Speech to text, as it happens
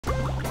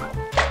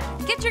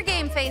Get your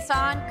game face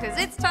on, because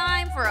it's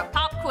time for a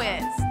pop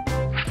quiz.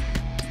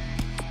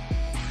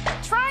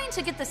 Trying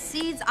to get the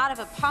seeds out of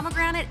a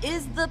pomegranate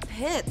is the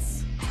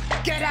pits.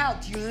 Get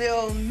out, you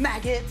little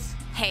maggots.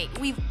 Hey,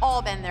 we've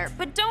all been there,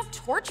 but don't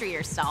torture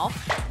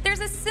yourself. There's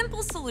a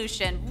simple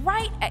solution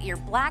right at your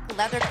black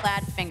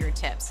leather-clad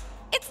fingertips.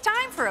 It's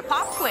time for a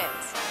pop quiz.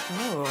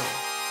 Oh,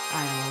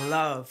 I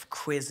love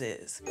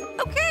quizzes.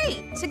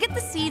 Okay, to get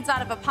the seeds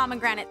out of a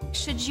pomegranate,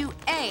 should you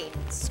A,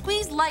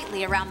 squeeze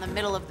lightly around the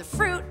middle of the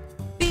fruit,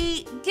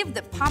 B, give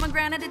the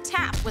pomegranate a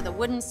tap with a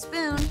wooden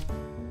spoon,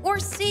 or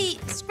C,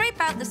 scrape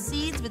out the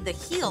seeds with the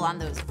heel on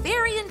those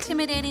very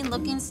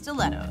intimidating-looking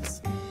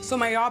stilettos? So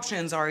my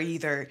options are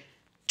either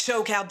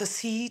choke out the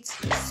seeds,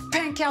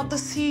 spank out the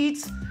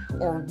seeds,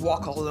 or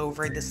walk all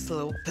over this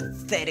little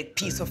pathetic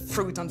piece of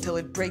fruit until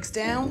it breaks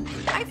down.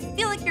 I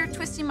feel like you're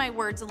twisting my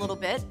words a little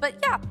bit, but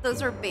yeah,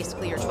 those are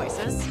basically your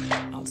choices.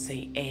 I'll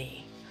say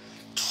A,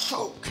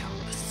 choke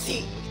out the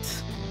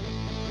seeds.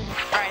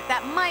 All right,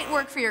 that might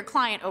work for your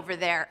client over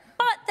there,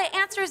 but the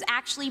answer is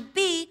actually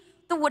B,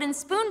 the wooden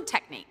spoon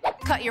technique.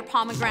 Cut your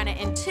pomegranate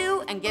in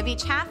two and give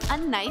each half a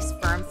nice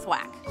firm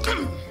thwack.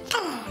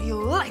 You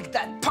like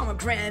that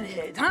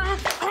pomegranate,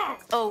 huh?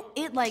 Oh,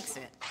 it likes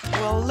it.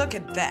 Well, look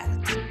at that.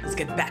 Let's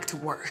get back to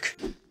work.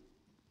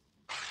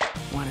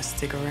 Want to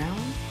stick around?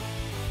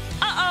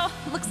 Uh-oh,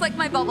 looks like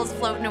my bubble's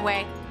floating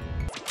away.